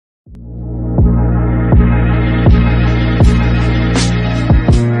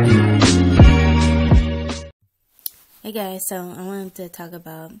Hey guys, so I wanted to talk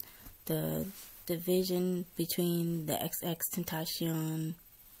about the division between the xxxtentacion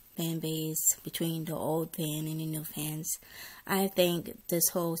fan base, between the old fan and the new fans. I think this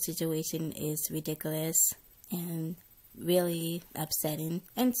whole situation is ridiculous and really upsetting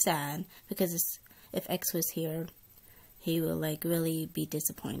and sad because if X was here, he would really be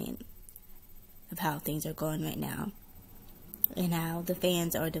disappointed of how things are going right now and how the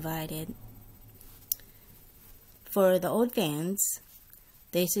fans are divided. For the old fans,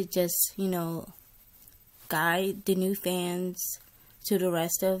 they should just, guide the new fans to the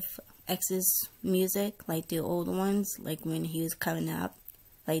rest of X's music, like the old ones, like when he was coming up,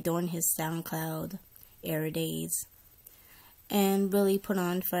 like during his SoundCloud era days, and really put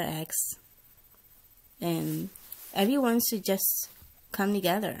on for X. And everyone should just come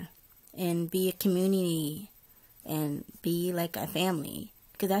together and be a community and be like a family,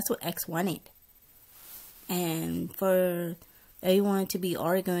 because that's what X wanted. And for everyone to be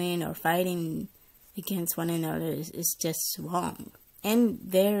arguing or fighting against one another is just wrong and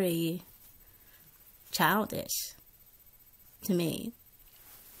very childish to me.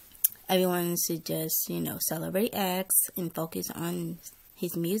 Everyone should just, celebrate X and focus on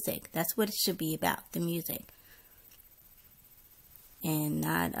his music. That's what it should be about, the music. And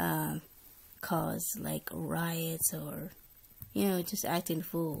not cause riots or, just acting a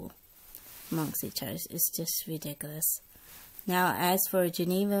fool amongst each other. It's just ridiculous. Now, as for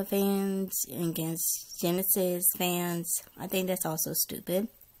Geneva fans against Genesis fans, I think that's also stupid.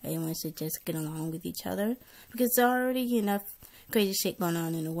 Everyone should just get along with each other because there's already enough crazy shit going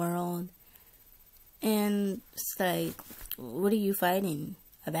on in the world. And it's like, what are you fighting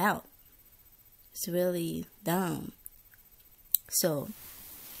about? It's really dumb. So,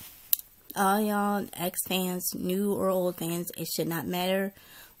 all y'all X fans, new or old fans, it should not matter.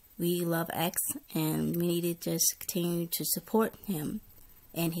 We love X, and we need to just continue to support him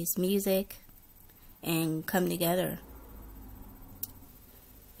and his music and come together.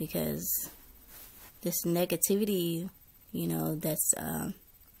 Because this negativity, that's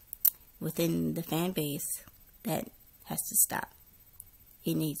within the fan base, that has to stop.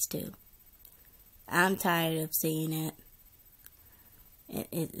 It needs to. I'm tired of seeing it.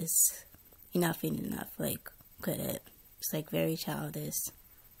 It is enough is enough. It's very childish.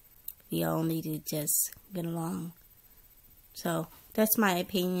 We all need to just get along. So, that's my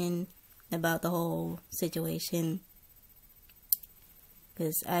opinion about the whole situation.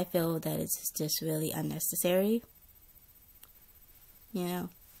 Because I feel that it's just really unnecessary.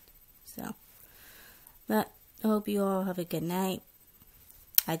 So. But I hope you all have a good night.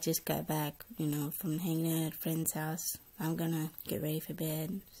 I just got back, from hanging at a friend's house. I'm gonna get ready for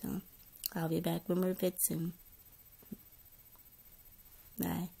bed. So, I'll be back with more bits soon.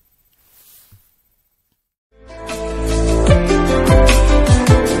 Bye.